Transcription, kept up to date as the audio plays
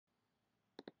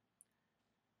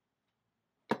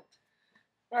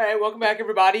All right, welcome back,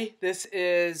 everybody. This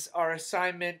is our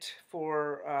assignment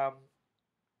for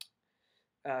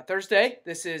Thursday.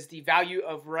 This is the value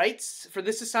of rights. For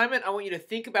this assignment, I want you to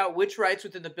think about which rights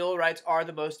within the Bill of Rights are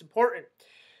the most important.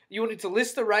 You need to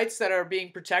list the rights that are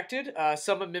being protected.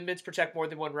 Some amendments protect more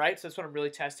than one right, so that's what I'm really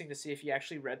testing to see if you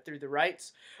actually read through the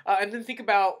rights. And then think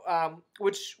about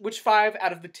which 5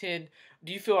 out of the 10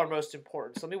 do you feel are most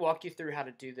important. So let me walk you through how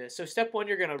to do this. So step 1,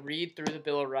 you're going to read through the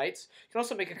Bill of Rights. You can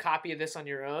also make a copy of this on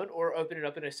your own or open it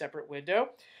up in a separate window.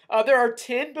 There are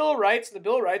 10 Bill of Rights, and the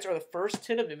Bill of Rights are the first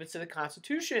 10 amendments to the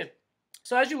Constitution.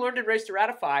 So as you learned in Race to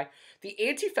Ratify, the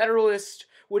Anti-Federalists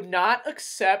would not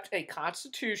accept a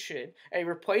constitution, a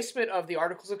replacement of the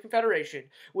Articles of Confederation,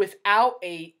 without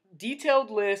a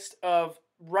detailed list of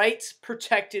rights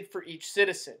protected for each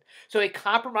citizen. So a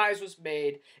compromise was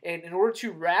made, and in order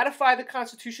to ratify the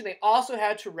Constitution, they also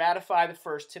had to ratify the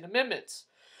first 10 amendments.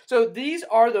 So these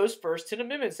are those first 10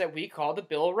 amendments that we call the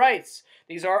Bill of Rights.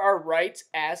 These are our rights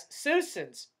as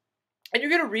citizens. And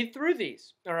you're going to read through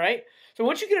these, all right? So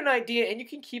once you get an idea and you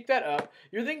can keep that up,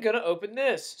 you're then going to open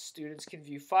this. Students can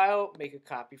view file, make a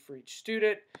copy for each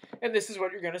student, and this is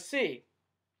what you're going to see.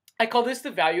 I call this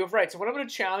the value of rights. And what I'm going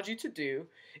to challenge you to do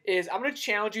is I'm going to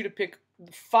challenge you to pick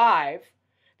 5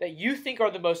 that you think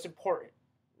are the most important,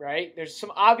 right? There's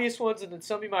some obvious ones and then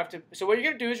some you might have to. So what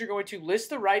you're going to do is you're going to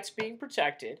list the rights being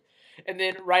protected and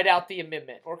then write out the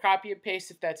amendment or copy and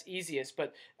paste if that's easiest.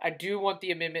 But I do want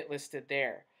the amendment listed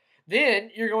there. Then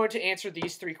you're going to answer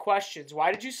these 3 questions.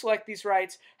 Why did you select these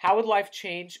rights? How would life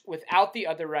change without the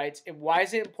other rights? And why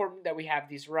is it important that we have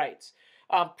these rights?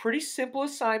 Pretty simple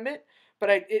assignment, but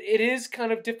it is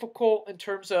kind of difficult in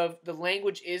terms of the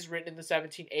language is written in the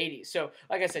 1780s. So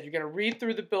like I said, you're going to read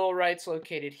through the Bill of Rights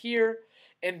located here,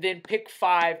 and then pick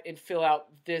 5 and fill out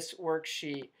this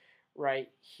worksheet right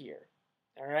here.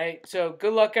 All right, so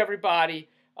good luck, everybody.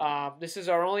 This is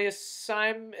our only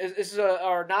assignment. This is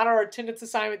not our attendance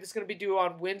assignment. This is going to be due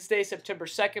on Wednesday, September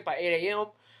 2nd by 8 a.m.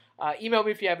 Email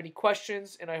me if you have any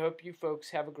questions, and I hope you folks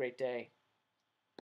have a great day.